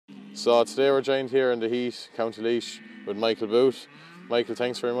So today we're joined here in the Heath, County Laois, with Michael Booth. Michael,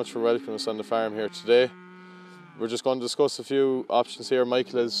 thanks very much for welcoming us on the farm here today. We're just going to discuss a few options here.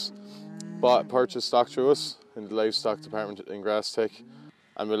 Michael has purchased stock through us in the livestock department in Grasstech,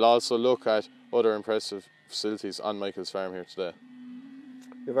 and we'll also look at other impressive facilities on Michael's farm here today.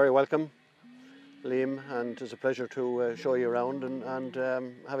 You're very welcome, Liam, and it's a pleasure to show you around and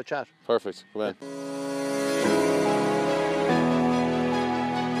have a chat. Perfect, come in.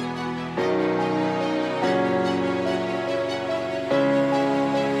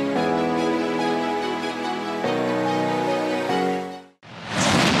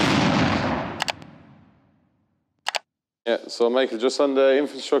 Yeah, so Michael, just on the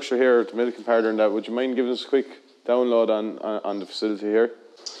infrastructure here, the milking parlour and that, would you mind giving us a quick download on the facility here?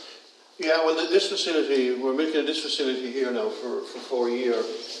 Yeah, well, this facility, we're milking this facility here now for 4 years.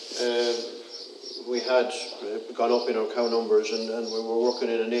 We had gone up in our cow numbers and we were working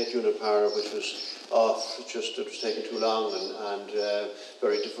in an 8-unit parlour, which was off, it was taking too long and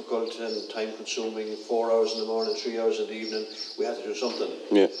very difficult and time consuming. 4 hours in the morning, 3 hours in the evening, we had to do something.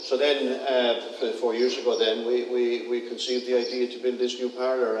 Yeah. So then, 4 years ago then, we conceived the idea to build this new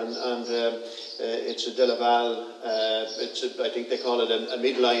parlour, and it's a DeLaval, I think they call it a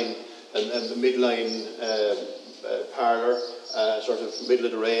midline, a midline parlour. Sort of middle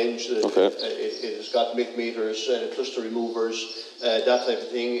of the range. Okay. It has got milk meters, cluster removers, that type of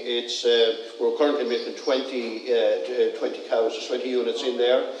thing. It's we're currently making 20 cows, 20 units in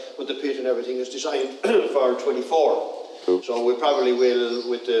there, but the pit and everything is designed for 24. Cool. So we probably will,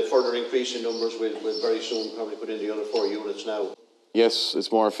 with the further increase in numbers, we'll very soon probably put in the other 4 units now. Yes, it's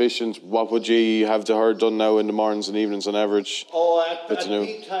more efficient. What would you have the herd done now in the mornings and evenings on average? Oh, at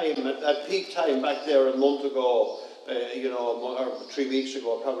peak time back there a month ago, or 3 weeks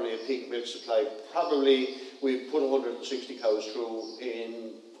ago, probably a peak milk supply. Probably we put 160 cows through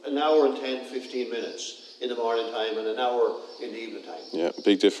in an hour and 10-15 minutes in the morning time and an hour in the evening time. Yeah,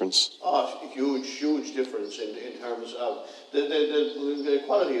 big difference. Oh, huge difference in terms of the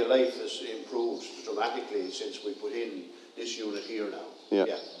quality of life has improved dramatically since we put in this unit here now.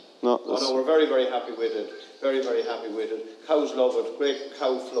 Yeah. No, we're very happy with it. Very happy with it. Cows love it. Great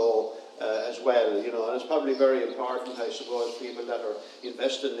cow flow. As well, and it's probably very important, I suppose, people that are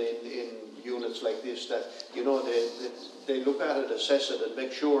investing in units like this, that they look at it, assess it, and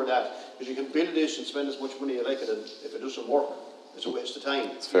make sure that, because you can build this and spend as much money you like it, and if it doesn't work, it's a waste of time.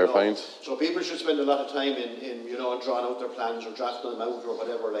 It's a fair point. So people should spend a lot of time in drawing out their plans or drafting them out or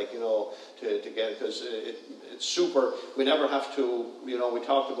whatever, to get, because it's super. We never have to, we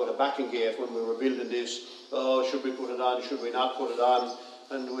talked about a backing gate when we were building this. Oh, should we put it on? Should we not put it on?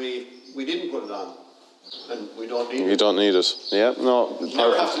 And we didn't put it on, and we don't need it. You don't need it. Yeah, no. You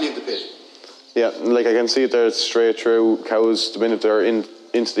never have to leave the pit. Yeah, like I can see it there straight through. Cows, the minute they're into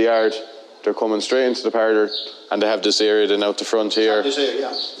the yard, they're coming straight into the parlour, and they have this area then out the front here. This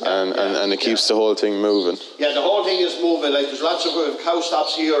area, and it keeps the whole thing moving. Yeah, the whole thing is moving. Like there's lots of cow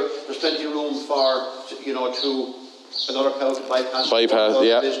stops here. There's plenty of room for to another cow to bypass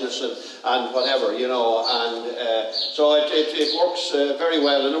business and whatever, and so it works very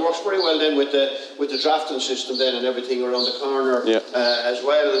well, and it works very well then with the drafting system then and everything around the corner as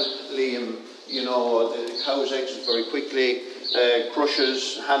well, Liam. The cows exit very quickly,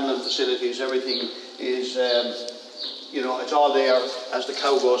 crushes, handling facilities, everything is it's all there as the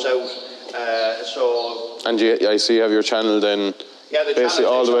cow goes out. And I see you have your channel then. Yeah, the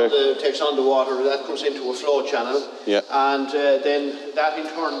channel takes on the water, that comes into a flow channel, and then that in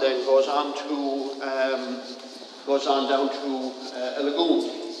turn then goes on down to a lagoon.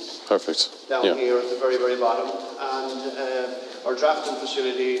 Perfect. Down here at the very bottom, and our drafting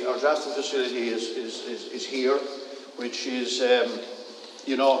facility is here, which is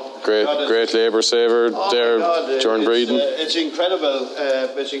great labour saver during breeding. It's incredible.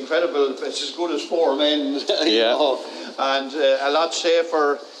 It's as good as 4 men. And a lot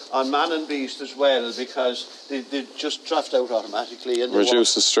safer on man and beast as well, because they just draft out automatically. And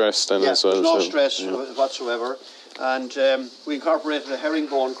reduce the stress then as well. No stress whatsoever. And we incorporated a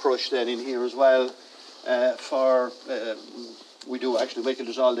herringbone crush then in here as well. We do actually, Michael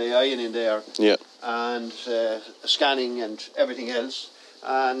does all the iron in there. Yeah. And scanning and everything else.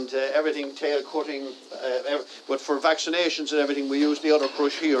 And everything, tail cutting, but for vaccinations and everything, we use the other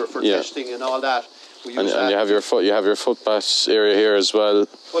crush here for testing and all that. And you have your foot bath area here as well.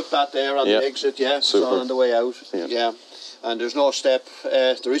 Foot bath there on the exit, super. On the way out, And there's no step.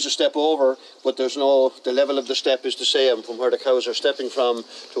 There is a step over, but there's no. The level of the step is the same from where the cows are stepping from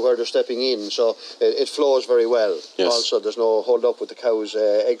to where they're stepping in. So it flows very well. Yes. Also, there's no hold up with the cows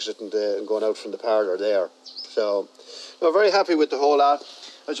exiting and going out from the parlour there. So we're very happy with the whole lot.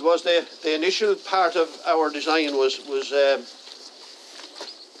 I suppose the initial part of our design was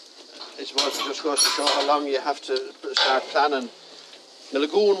I suppose it just goes to show how long you have to start planning. The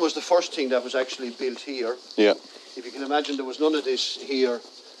lagoon was the first thing that was actually built here. Yeah. If you can imagine, there was none of this here.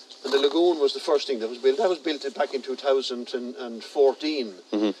 And the lagoon was the first thing that was built. That was built back in 2014.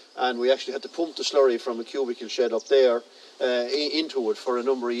 And we actually had to pump the slurry from a cubicle shed up there into it for a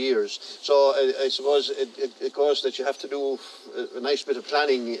number of years. So I suppose it goes that you have to do a nice bit of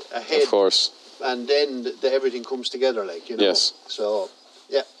planning ahead. Of course. And then everything comes together, like, you know. Yes. So,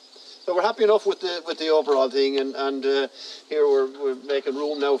 yeah. So we're happy enough with the overall thing, and here we're making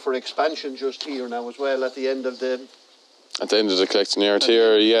room now for expansion just here now as well at the end of the... At the end of the collecting yard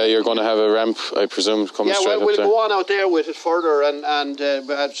here, yeah, you're going to have a ramp, I presume, coming straight up there. Yeah, we'll go on out there with it further and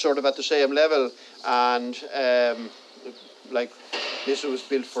sort of at the same level, and like this was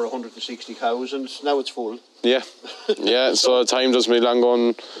built for 160 cows and now it's full. Yeah, yeah. So time doesn't be long going.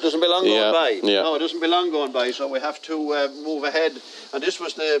 It doesn't be long going by. Yeah. No, it doesn't be long going by. So we have to move ahead. And this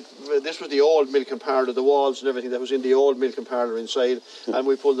was the old milking parlour, the walls and everything that was in the old milking parlour inside, and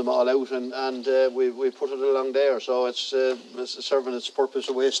we pulled them all out and we put it along there. So it's serving its purpose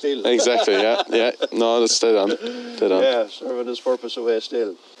away still. Exactly. Yeah, yeah. No, that's dead on. Dead on. Yeah, serving its purpose away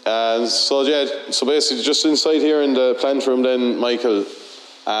still. And so yeah, so basically just inside here in the plant room, then Michael.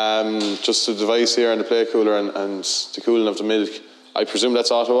 Just the device here and the plate cooler and the cooling of the milk. I presume that's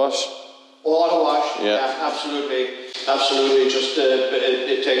auto wash? Auto wash, yeah, absolutely. Just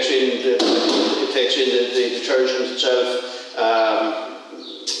it takes in the detergent itself.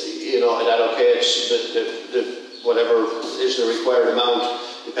 You know, it allocates the whatever is the required amount,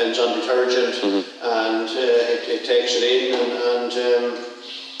 depends on detergent, and it takes it in and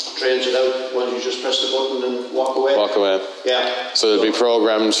drains it out. Once you just press the button and walk away. Walk away. Yeah. So it'll be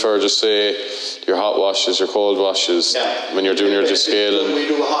programmed for, just say, your hot washes, your cold washes, when you're doing your descaling. We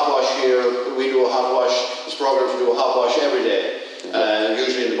do a hot wash here. We do a hot wash. It's programmed to do a hot wash every day.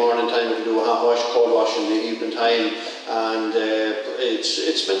 Usually in the morning time we do a hot wash, cold wash in the evening time, and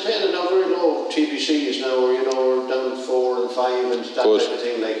it's maintaining now very low TBCs now. You know, we're down 4 and 5 and that type of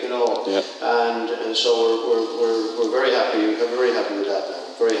thing, like, you know. Yeah. And so we're very happy. We're very happy with that now.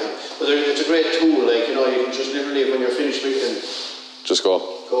 Very happy. But it's a great tool, like, you know. You can just literally, when you're finished milking, just go.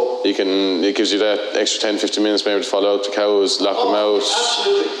 It gives you that extra 10-15 minutes maybe to follow out the cows, lock them out.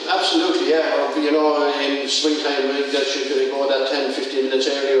 Absolutely, yeah. Or, you know, in springtime, that you could go that 10-15 minutes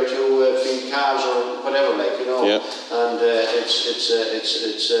earlier to feed calves or whatever, like, you know. Yeah. And it's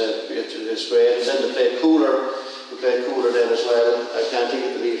great. And then the plate cooler then as well. I can't think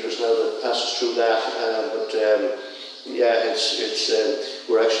of the litres now that passes through that, but yeah,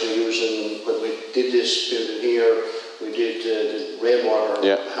 we're actually using, when we did this building here, we did the rainwater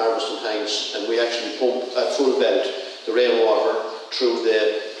harvesting tanks, and we actually pump at full belt the rainwater through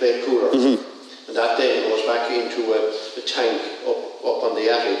the plate cooler, and that then goes back into a tank up on the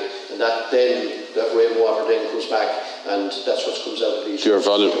attic, and that rainwater then comes back, and that's what comes out of these. Pure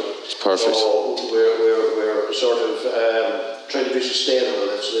volume. It's perfect. So we're sort of trying to be sustainable.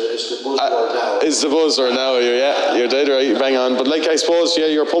 It's the buzzword now. It's the buzzword now. You're dead right. Bang on. But like, I suppose, yeah,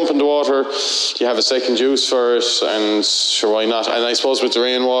 you're pumping the water. You have a second use for it, and sure, why not? And I suppose with the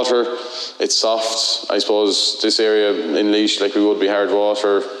rainwater, it's soft. I suppose this area in Laois, like, we would be hard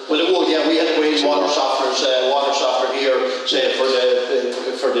water. Well, it would. Yeah, we had to bring water softeners, water softener here, say for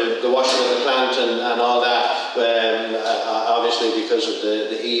the washing of the plant and all that. Obviously because of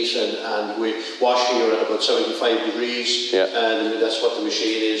the heat, and we wash here at about 75 degrees, and that's what the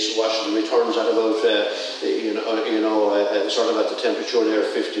machine is washing. The returns at about sort of at the temperature there,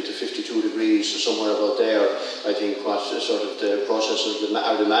 50 to 52 degrees, so somewhere about there. I think what sort of the processes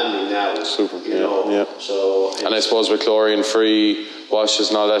are demanding now. Super. So, and I suppose with chlorine-free washes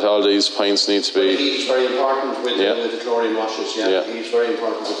and all that, all these pints need to be. Heat's very important with the chlorine washes. Heat's very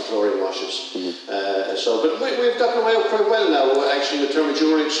important with the chlorine washes. But we've gotten away quite well now, actually, with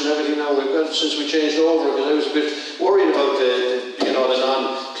thermodurics and everything. Now we've got, since we changed over, because I was a bit worried about the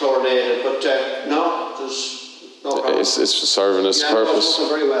non-chlorinated, but no, there's no problem. It's just serving its purpose. It's working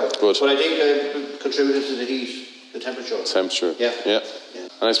very well. Good. But I think contributed to the heat, the temperature. Temperature. Yeah.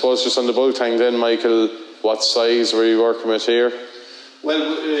 And I suppose just on the bulk tank then, Michael, what size were you working with here? Well,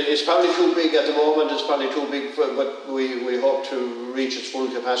 it's probably too big at the moment. It's probably too big, but we hope to reach its full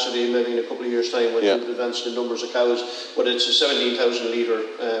capacity maybe in a couple of years' time when we advance the numbers of cows. But it's a 17,000 litre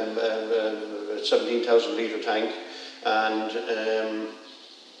tank, and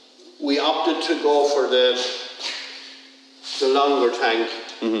we opted to go for the longer tank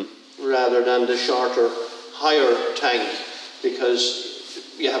rather than the shorter, higher tank, because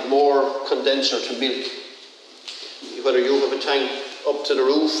you have more condenser to milk. Whether you have a tank up to the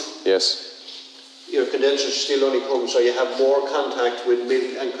roof. Yes. Your condensers still only come, so you have more contact with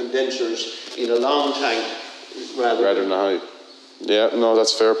milk and condensers in a long tank rather than high. Yeah, no,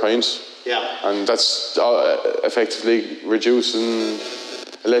 that's a fair point. Yeah. And that's effectively reducing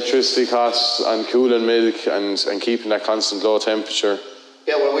electricity costs and cooling milk and keeping that constant low temperature.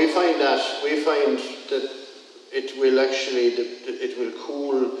 Yeah, well, we find that it will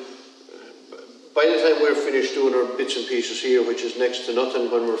cool. By the time we're finished doing our bits and pieces here, which is next to nothing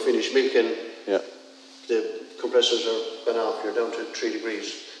when we're finished milking, the compressors are gone off. You're down to 3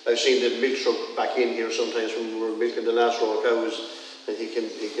 degrees. I've seen the milk truck back in here sometimes when we're milking the last row of cows, and he can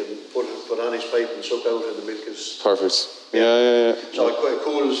put on his pipe and suck out, and the milk is perfect. Yeah. So it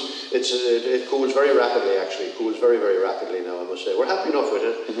cools. It cools very rapidly. Actually, it cools very, very rapidly now. I must say, we're happy enough with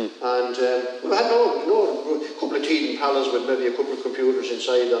it. And we've had a couple of teething pallets with maybe a couple of computers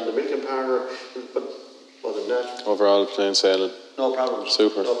inside on the milking parlour, but other than that, overall plain sailing. No problems.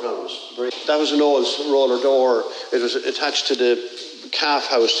 Super. No problems. That was an old roller door. It was attached to the calf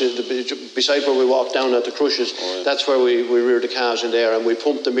house, beside where we walked down at the crushes. Oh, yeah. That's where we reared the calves in there, and we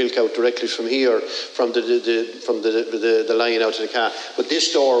pumped the milk out directly from here, from the line out to the calf. But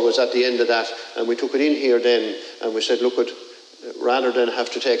this door was at the end of that, and we took it in here then, and we said, look, rather than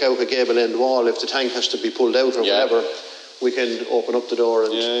have to take out a gable end wall, if the tank has to be pulled out or whatever, we can open up the door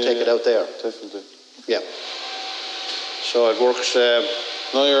and take it out there. Definitely. Yeah. So it works.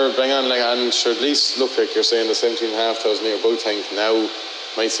 No, you're bang on, and sure, at least look like you're saying the 17,500 litre bulk tank now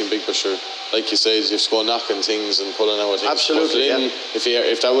might seem big, but sure, like you said, you just go knocking things and pulling out things. Absolutely.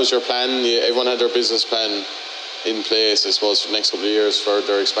 If that was your plan, everyone had their business plan in place, I suppose, for the next couple of years for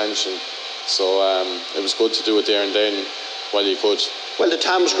their expansion. So it was good to do it there and then while you could. Well, the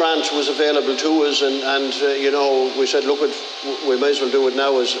TAMS grant was available to us, and we said, look, we might as well do it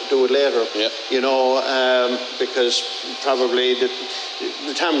now as do it later. Yeah. Because probably the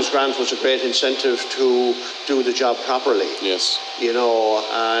TAMS grant was a great incentive to do the job properly. Yes.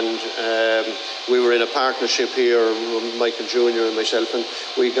 And we were in a partnership here, Michael Jr. and myself, and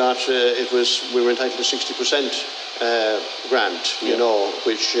we got we were entitled to 60% grant.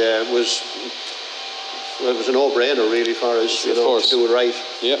 Which was. Well, it was a no-brainer really for us, to do it right.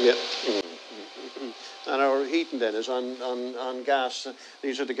 Yeah. And our heating then is on gas.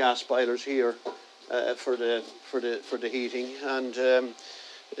 These are the gas boilers here for the heating. And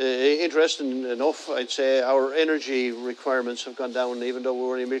interesting enough, I'd say our energy requirements have gone down, even though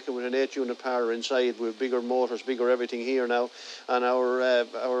we're only milking with an 8-unit parlour inside. We have bigger motors, bigger everything here now, and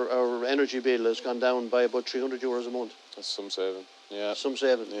our energy bill has gone down by about €300 a month. That's some saving. Yeah. Some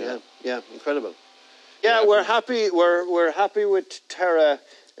saving. Yeah, incredible. Yeah, we're happy. We're happy with Terra.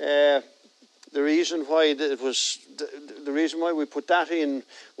 The reason why the reason why we put that in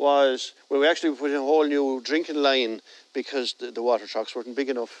was we actually put in a whole new drinking line because the water trucks weren't big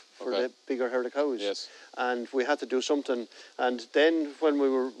enough for the bigger herd of cows. Yes. And we had to do something. And then when we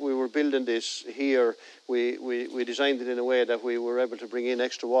were building this here, we designed it in a way that we were able to bring in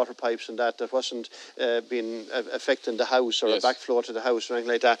extra water pipes and that wasn't being affecting the house or a backflow to the house or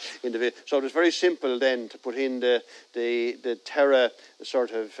anything like that. So it was very simple then to put in the Terra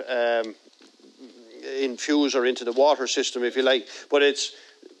sort of infuser into the water system, if you like. But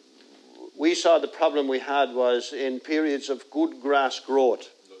we saw the problem we had was in periods of good grass growth.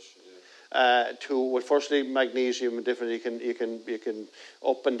 Firstly magnesium and different, you can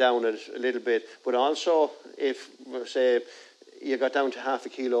up and down it a little bit, but also if say you got down to half a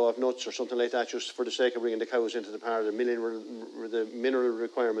kilo of nuts or something like that, just for the sake of bringing the cows into the parlour, the mineral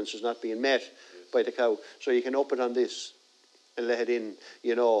requirements is not being met by the cow, so you can up it on this and let it in,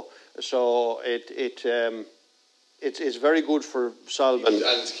 so it's very good for solving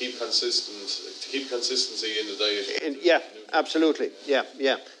and to keep consistency in the diet. Yeah, absolutely. Yeah,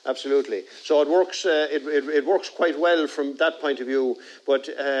 absolutely. So it works. It works quite well from that point of view. But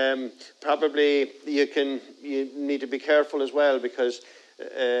probably you need to be careful as well because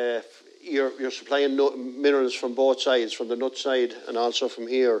you're supplying minerals from both sides, from the nut side and also from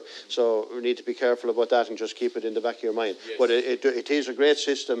here. So we need to be careful about that and just keep it in the back of your mind. Yes. But it is a great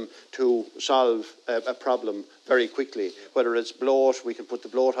system to solve a problem very quickly. Whether it's bloat, we can put the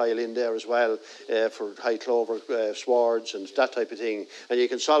bloat oil in there as well for high clover swards and that type of thing. And you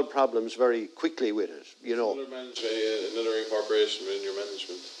can solve problems very quickly with it, Another incorporation within your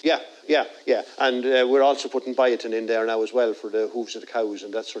management. Yeah. And we're also putting biotin in there now as well for the hooves of the cows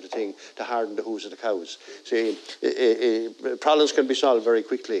and that sort of thing to harden the hooves of the cows. See, problems can be solved very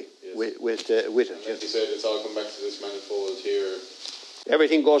quickly with it. And like you said, it's all come back to this manifold here.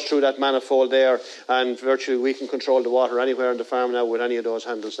 Everything goes through that manifold there, and virtually we can control the water anywhere on the farm now with any of those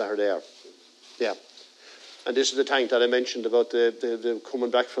handles that are there. Yeah. And this is the tank that I mentioned about the coming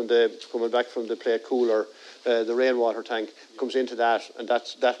back from the plate cooler. The rainwater tank comes into that, and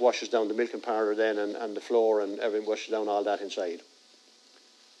that washes down the milking parlour then, and the floor and everything, washes down all that inside.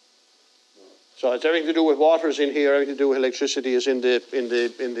 So it's everything to do with water is in here, everything to do with electricity is in the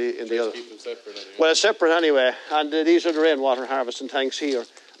other. Keep them separate anyway. Well, it's separate anyway, and these are the rainwater harvesting tanks here,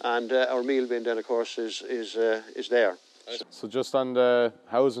 and our meal bin then, of course, is there. So just on the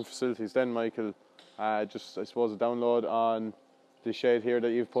housing facilities then, Michael, just I suppose a download on the shed here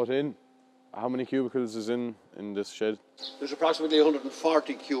that you've put in. How many cubicles is in this shed? There's approximately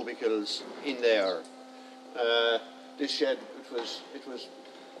 140 cubicles in there. This shed, it was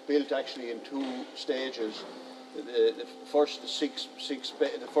built actually in 2 stages. The first six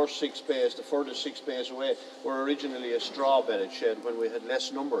bays, the furthest 6 bays away, were originally a straw bedded shed when we had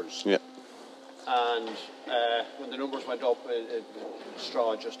less numbers. Yeah. And when the numbers went up,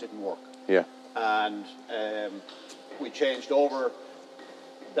 straw just didn't work. Yeah. And we changed over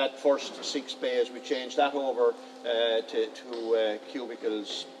that first 6 bays. We changed that over to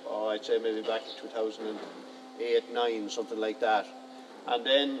cubicles. I'd say maybe back in 2008, 9, something like that. And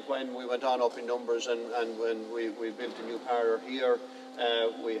then when we went on up in numbers and when we built a new parlour here,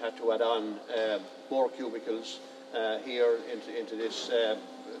 we had to add on more cubicles here into this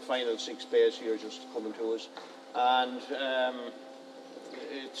final 6 bays here just coming to us. And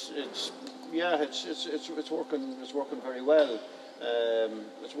it's working very well.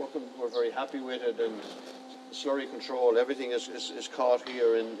 It's working. We're very happy with it, and slurry control. Everything is caught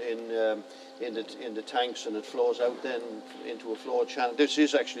here in the tanks, and it flows out then into a flow channel. This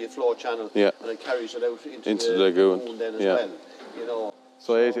is actually a flow channel, and it carries it out into the lagoon then as well. You know.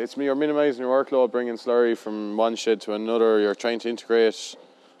 So you're minimising your workload, bringing slurry from one shed to another. You're trying to integrate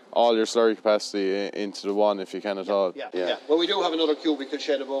all your slurry capacity into the one if you can at all. Yeah. Well, we do have another cubicle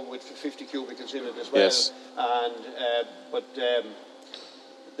shed above with 50 cubicles in it as well. Yes. And but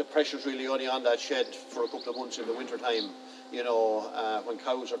the pressure's really only on that shed for a couple of months in the winter time. You know, when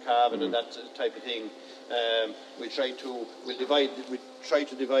cows are calving and that type of thing. We try to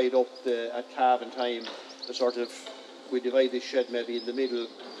divide up at calving time. We divide this shed maybe in the middle,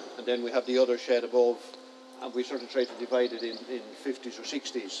 and then we have the other shed above. And we sort of try to divide it in 50s or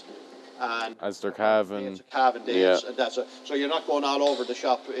 60s. And as they're calving. Calving days, and so you're not going all over the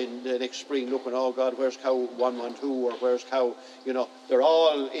shop in the next spring looking, oh God, where's cow 112 or where's cow, you know, they're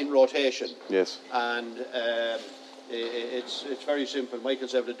all in rotation. Yes. And it's very simple.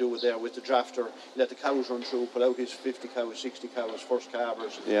 Michael's able to do it there with the drafter. Let the cows run through, pull out his 50 cows, 60 cows, first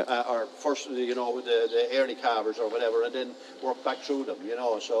calvers, or first, you know, with the early calvers or whatever, and then work back through them, you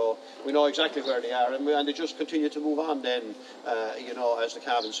know. So we know exactly where they are, and they just continue to move on then, you know, as the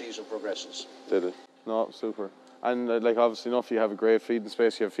calving season progresses. Did it? No, super. And like obviously enough, you have a great feeding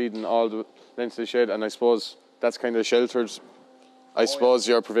space. You have feeding all the length of the shed, and I suppose that's kind of sheltered. I suppose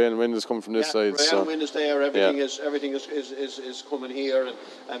your prevailing wind is coming from this side. Prevailing wind is there. Everything is coming here, and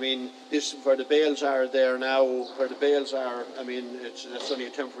I mean this where the bales are there now. Where the bales are, I mean it's only a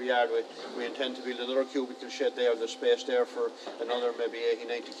temporary yard. We intend to build another cubicle shed there. There's space there for another maybe 80,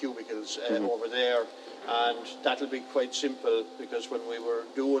 90 cubicles over there, and that'll be quite simple because when we were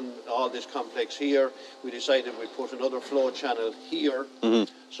doing all this complex here, we decided we'd put another flow channel here.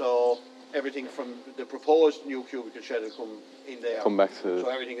 So everything from the proposed new cubicle shed will come in there. Come back to. So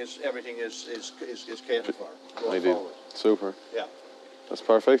everything is catered for. Going forward. Super. Yeah. That's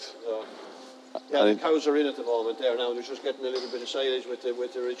perfect. So, the cows are in at the moment there now. They're just getting a little bit of silage with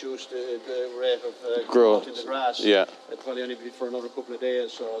the reduced rate of growth in the grass. Yeah. It'll probably only be for another couple of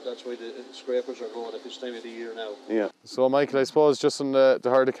days, so that's why the scrapers are going at this time of the year now. Yeah. So Michael, I suppose just on the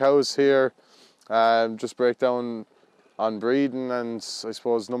herd of cows here, just break down on breeding and I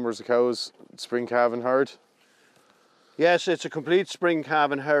suppose numbers of cows, spring calving herd. Yes, it's a complete spring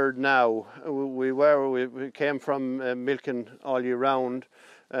calving herd now. We came from milking all year round.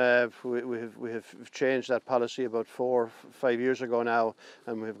 We have changed that policy about 4 or 5 years ago now,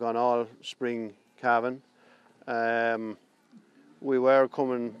 and we've gone all spring calving. We were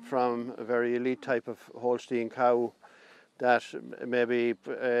coming from a very elite type of Holstein cow that maybe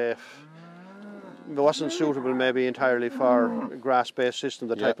wasn't suitable maybe entirely for a grass-based system,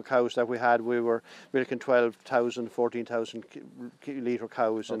 the type of cows that we had. We were milking 12,000, 14,000 litre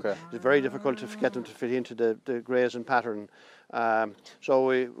cows, and it's very difficult to get them to fit into the grazing pattern. So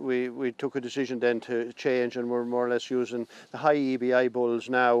we took a decision then to change, and we're more or less using the high EBI bulls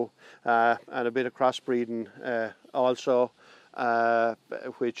now, and a bit of crossbreeding also.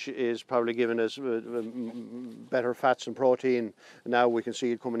 which is probably giving us better fats and protein. Now we can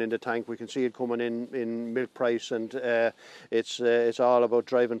see it coming in the tank, we can see it coming in milk price, and it's all about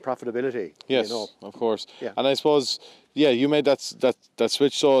driving profitability. Yes, you know. of course. Yeah. And I suppose, yeah, you made that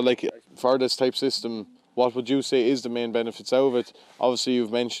switch. So, like, for this type system, what would you say is the main benefits out of it? Obviously,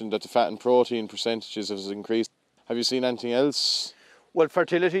 you've mentioned that the fat and protein percentages has increased. Have you seen anything else? Well,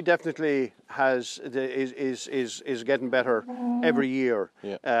 fertility definitely is getting better every year.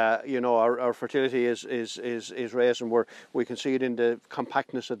 Yeah. You know, our fertility is raising. We can see it in the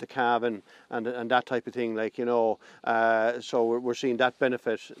compactness of the calf and that type of thing. Like, you know, so we're seeing that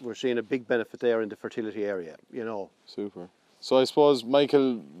benefit. We're seeing a big benefit there in the fertility area. You know. Super. So I suppose,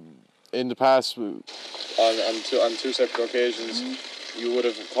 Michael, in the past, on two separate occasions, you would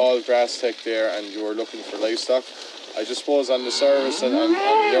have called GrassTech there and you were looking for livestock. I just suppose on the service and on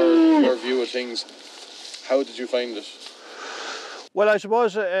your view of things, how did you find it? Well, I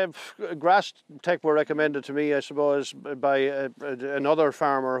suppose GrassTech were recommended to me, I suppose, by another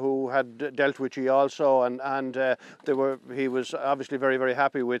farmer who had dealt with you also, and he was obviously very, very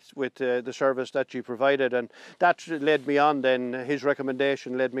happy with the service that you provided, and that led me on then. His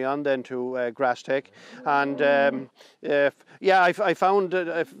recommendation led me on then to GrassTech, and yeah, I found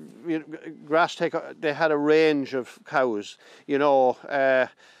GrassTech, they had a range of cows, you know.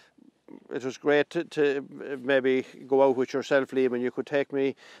 It was great to maybe go out with yourself, Liam, and you could take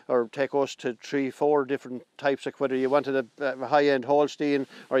me or take us to 3-4 different types of, whether you wanted a high-end Holstein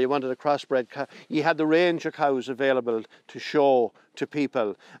or you wanted a crossbred cow. You had the range of cows available to show to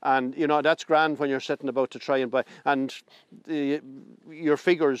people, and you know that's grand when you're sitting about to try and buy, and your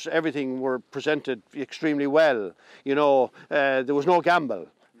figures, everything were presented extremely well. You know, there was no gamble.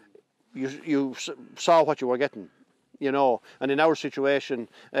 You saw what you were getting. You know, and in our situation,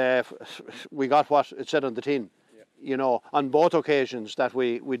 we got what it said on the tin. Yeah. You know, on both occasions that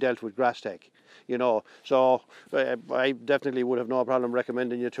we dealt with GrassTech. You know, so I definitely would have no problem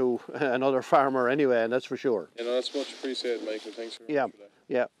recommending you to another farmer anyway, and that's for sure. You know, that's much appreciated, Michael. Thanks very much for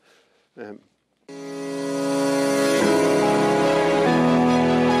that. Yeah.